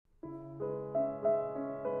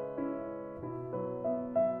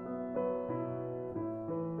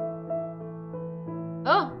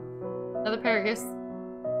Paragus.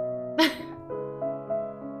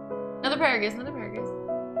 Another Paragus, another Paragus.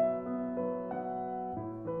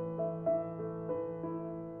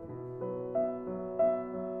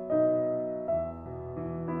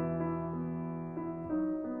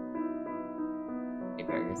 Hey,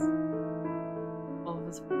 Paragus. All of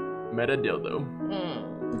us. Meta dildo.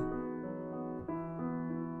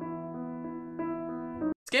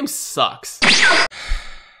 This game sucks.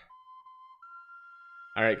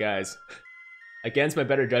 Alright guys, against my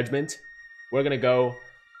better judgment, we're gonna go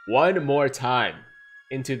one more time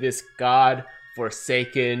into this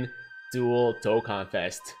god-forsaken dual Dokkan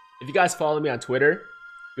Fest. If you guys follow me on Twitter,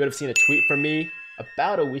 you would have seen a tweet from me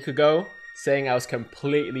about a week ago saying I was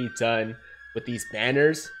completely done with these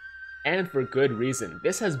banners, and for good reason.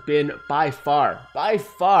 This has been by far,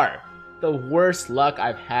 the worst luck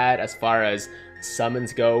I've had as far as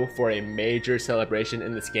summons go for a major celebration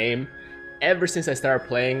in this game ever since I started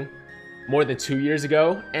playing more than 2 years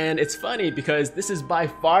ago. And it's funny because this is by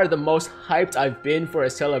far the most hyped I've been for a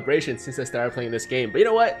celebration since I started playing this game. But you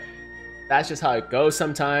know what? That's just how it goes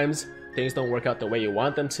sometimes. Things don't work out the way you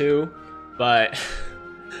want them to. But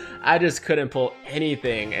I just couldn't pull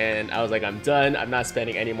anything, and I was like, I'm done. I'm not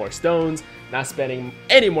spending any more stones, not spending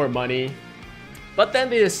any more money. But then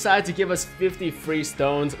they decide to give us 50 free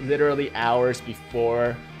stones literally hours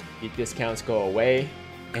before the discounts go away.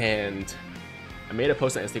 And I made a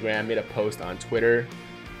post on Instagram, made a post on Twitter.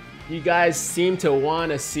 You guys seem to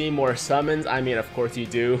want to see more summons. I mean, of course you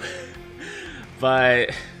do.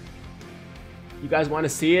 But you guys want to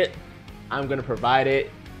see it? I'm going to provide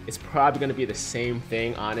it. It's probably going to be the same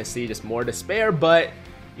thing, honestly, just more to spare, but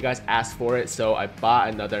you guys asked for it, so I bought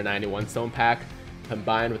another 91 stone pack.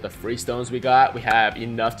 Combined with the free stones we got, we have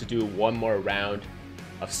enough to do one more round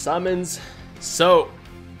of summons. So,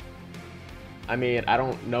 I mean, I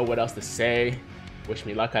don't know what else to say. Wish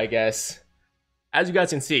me luck, I guess. As you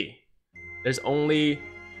guys can see, there's only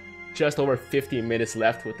just over 50 minutes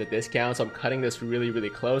left with the discount, so I'm cutting this really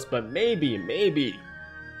close, but maybe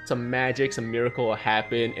some magic, some miracle will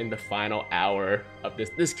happen in the final hour of this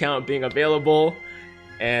discount being available,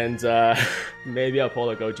 and maybe I'll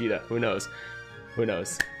pull a Gogeta. Who knows? Who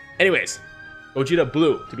knows? Anyways, Gogeta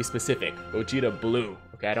Blue, to be specific. Gogeta Blue.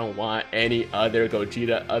 Okay, I don't want any other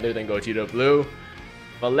Gogeta other than Gogeta Blue.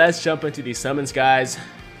 But let's jump into these summons, guys.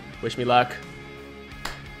 Wish me luck.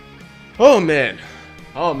 Oh man.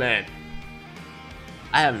 Oh man.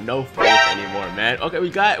 I have no faith anymore, man. Okay,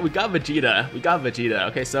 we got Vegeta. We got Vegeta.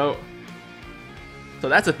 Okay, so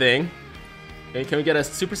that's a thing. Okay, can we get a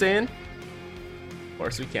Super Saiyan? Of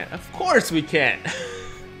course we can. Of course we can.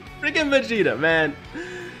 Freaking Vegeta, man.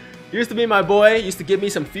 Used to be my boy. Used to give me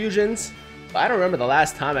some fusions. But I don't remember the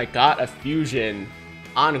last time I got a fusion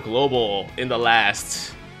on Global in the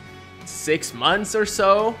last 6 months or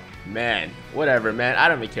so. Man, whatever, man. I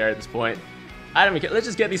don't even care at this point. I don't even care. Let's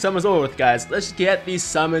just get these summons over with, guys. Let's get these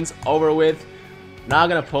summons over with. Not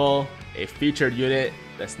gonna pull a featured unit.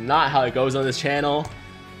 That's not how it goes on this channel.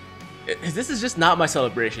 This is just not my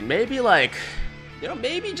celebration. Maybe like, you know,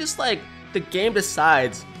 maybe just like the game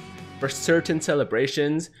decides for certain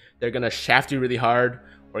celebrations they're gonna shaft you really hard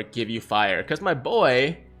or give you fire. Because my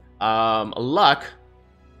boy, Luck,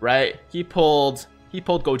 right? He pulled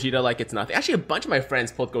Gogeta like it's nothing. Actually, a bunch of my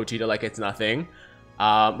friends pulled Gogeta like it's nothing.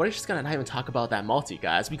 We're just gonna not even talk about that multi,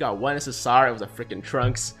 guys. We got one SSR, it was a freaking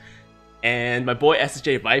Trunks. And my boy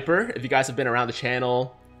SSJ Viper, if you guys have been around the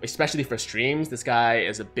channel, especially for streams, this guy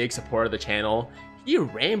is a big supporter of the channel. He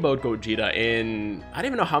rainbowed Gogeta in, I don't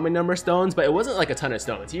even know how many number of stones, but it wasn't like a ton of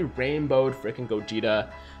stones. He rainbowed freaking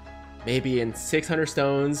Gogeta maybe in 600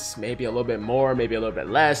 stones, maybe a little bit more, maybe a little bit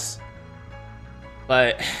less.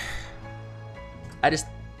 But I just,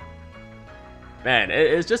 man,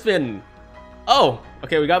 it's just been, oh,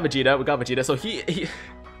 okay, we got Vegeta. So he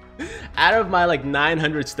out of my like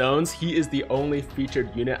 900 stones, he is the only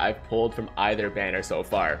featured unit I've pulled from either banner so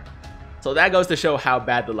far. So that goes to show how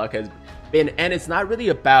bad the luck has been. And it's not really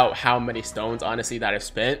about how many stones, honestly, that I've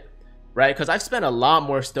spent, right? Because I've spent a lot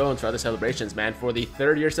more stones for other celebrations, man. For the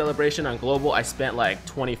 3rd year celebration on Global, I spent like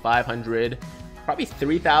 2,500, probably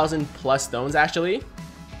 3,000 plus stones actually.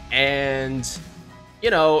 And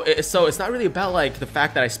you know, so it's not really about like the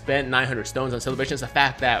fact that I spent 900 stones on celebration. It's the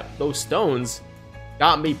fact that those stones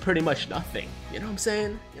got me pretty much nothing. You know what I'm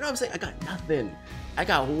saying? You know what I'm saying? I got nothing. I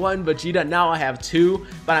got one Vegeta, now I have 2,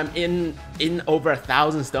 but I'm in over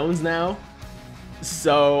 1,000 stones now.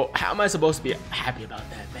 So how am I supposed to be happy about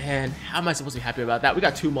that, man? How am I supposed to be happy about that? We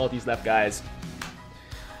got 2 multis left, guys.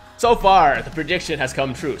 So far, the prediction has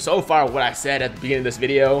come true. So far, what I said at the beginning of this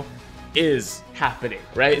video is happening,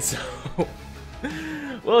 right? So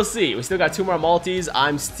we'll see. We still got 2 more multis.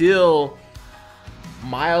 I'm still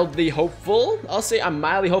mildly hopeful. I'll say I'm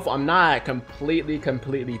mildly hopeful. I'm not completely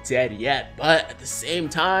dead yet, but at the same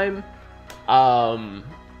time,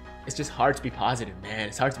 it's just hard to be positive, man.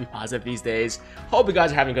 It's hard to be positive these days. Hope you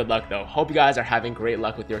guys are having good luck, though. Hope you guys are having great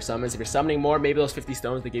luck with your summons. If you're summoning more, maybe those 50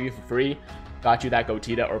 stones they gave you for free got you that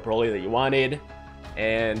Gogeta or Broly that you wanted.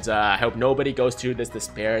 And I hope nobody goes through this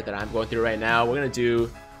despair that I'm going through right now. We're going to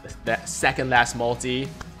do that second last multi,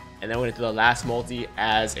 and then we're going to do the last multi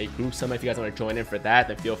as a group summon. If you guys want to join in for that,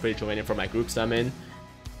 then feel free to join in for my group summon.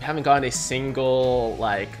 We haven't gotten a single,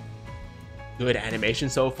 like, good animation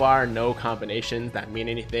so far. No combinations that mean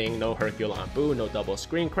anything. No Hercule on Boo, no double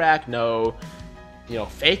screen crack, no, you know,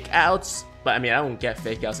 fake outs. But I mean, I don't get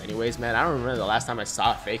fake outs anyways, man. I don't remember the last time I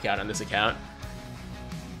saw a fake out on this account.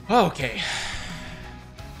 Okay.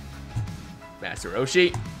 Master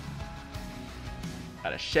Roshi.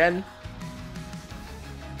 Got a Shen.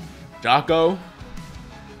 Jocko.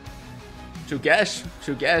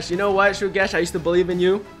 Shugesh. You know what, Shugesh? I used to believe in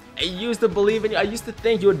you. I used to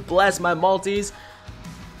think you would bless my multis.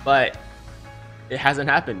 But it hasn't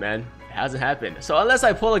happened, man. It hasn't happened. So unless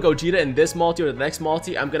I pull a Gogeta in this multi or the next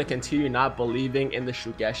multi, I'm going to continue not believing in the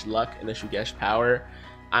Shugesh luck and the Shugesh power.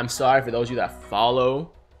 I'm sorry for those of you that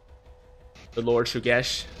follow the Lord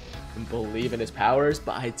Shugesh and believe in his powers,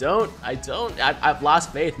 but I don't. I've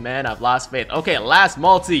lost faith, man. I've lost faith. Okay, last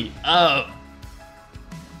multi of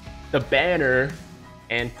the banner,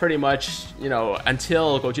 and pretty much, you know,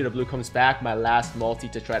 until Gogeta Blue comes back, my last multi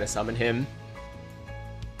to try to summon him.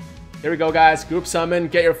 Here we go, guys. Group summon.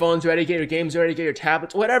 Get your phones ready, get your games ready, get your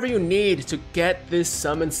tablets, whatever you need to get this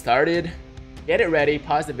summon started. Get it ready.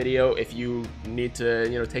 Pause the video if you need to,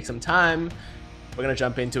 you know, take some time. We're gonna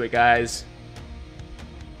jump into it, guys.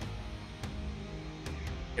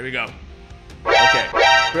 Here we go. Okay,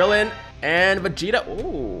 Krillin and Vegeta.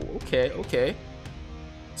 Ooh, okay.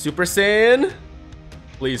 Super Saiyan.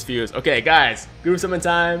 Please fuse. Okay, guys, group summon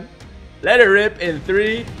time. Let it rip in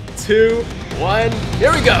 3, 2, 1.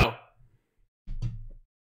 Here we go.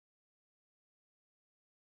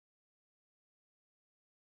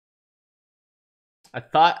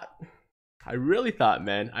 I really thought,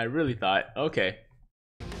 man. Okay.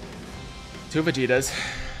 2 Vegetas.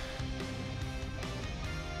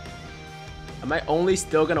 Am I only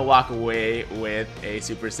still gonna walk away with a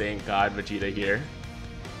Super Saiyan God Vegeta here?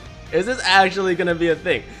 Is this actually gonna be a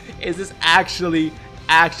thing? Is this actually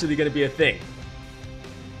gonna be a thing?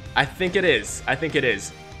 I think it is.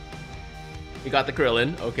 We got the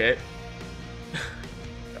Krillin, okay.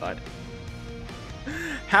 God.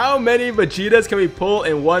 How many Vegetas can we pull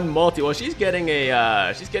in one multi? Well, she's getting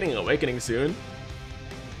an awakening soon.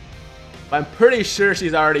 But I'm pretty sure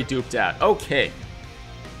she's already duped out. Okay.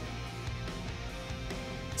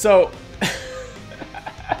 So,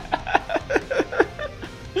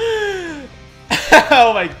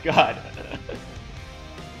 oh my god.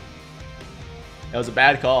 That was a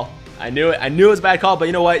bad call. I knew it was a bad call, but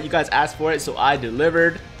you know what? You guys asked for it, so I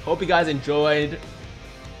delivered. Hope you guys enjoyed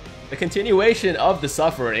the continuation of the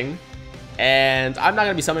suffering. And I'm not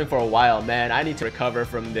gonna be summoning for a while, man. I need to recover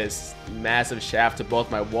from this massive shaft to both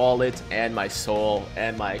my wallet and my soul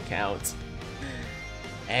and my account.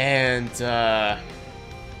 And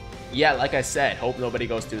yeah, like I said, hope nobody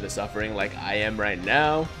goes through the suffering like I am right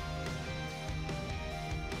now.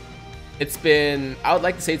 It's been, I would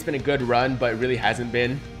like to say it's been a good run, but it really hasn't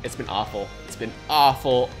been. It's been awful. It's been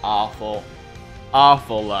awful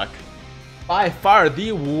luck. By far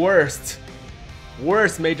the worst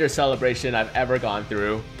major celebration I've ever gone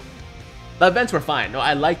through. The events were fine. No,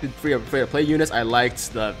 I liked the free-to-play units. I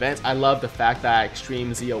liked the events. I love the fact that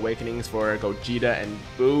Extreme Z Awakenings for Gogeta and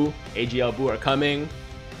Boo, AGL Boo, are coming.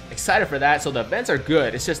 Excited for that. So the events are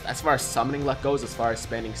good. It's just as far as summoning luck goes, as far as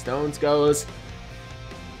spending stones goes,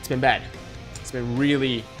 it's been bad. It's been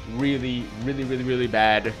really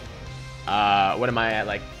bad. What am I at,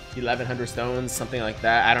 like 1100 stones, something like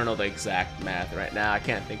that? I don't know the exact math right now. I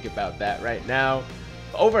can't think about that right now.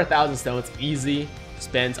 But over 1,000 stones easy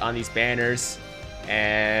spent on these banners,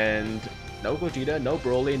 and no Gogeta, no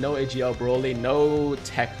Broly, no AGL Broly, no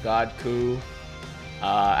Tech God Ku.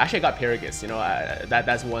 Actually, I got Paragus. You know,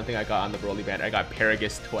 that's one thing I got on the Broly banner. I got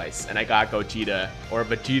Paragus twice, and I got Gogeta or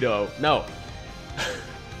Vegito. No.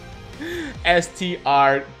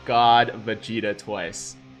 STR God Vegeta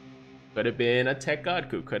twice. Could have been a Tech God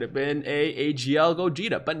Ku. Could have been a AGL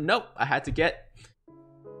Gogeta. But nope, I had to get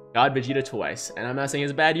God Vegeta twice. And I'm not saying he's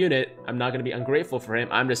a bad unit. I'm not going to be ungrateful for him.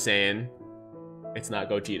 I'm just saying it's not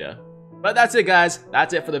Gogeta. But that's it, guys.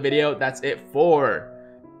 That's it for the video. That's it for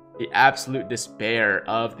the absolute despair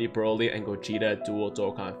of the Broly and Gogeta Dual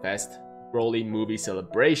Dokkan Fest Broly movie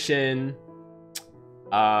celebration.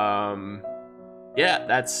 yeah,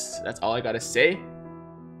 that's all I gotta say.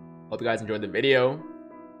 Hope you guys enjoyed the video.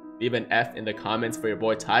 Leave an F in the comments for your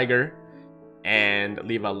boy Tiger, and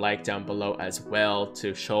leave a like down below as well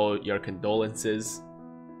to show your condolences.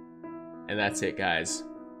 And that's it, guys.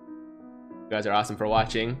 You guys are awesome for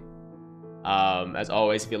watching. As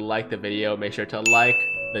always, if you like the video, make sure to like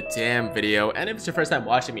the damn video. And if it's your first time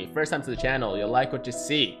watching me, first time to the channel, you'll like what you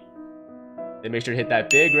see, then make sure to hit that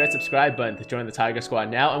big red subscribe button to join the Tiger Squad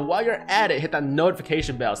now. And while you're at it, hit that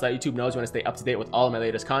notification bell so that YouTube knows you want to stay up to date with all of my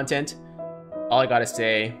latest content. All I gotta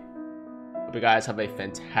say, hope you guys have a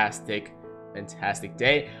fantastic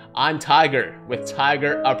day. I'm Tiger with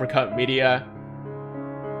Tiger Uppercut Media,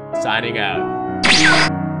 signing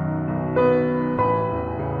out.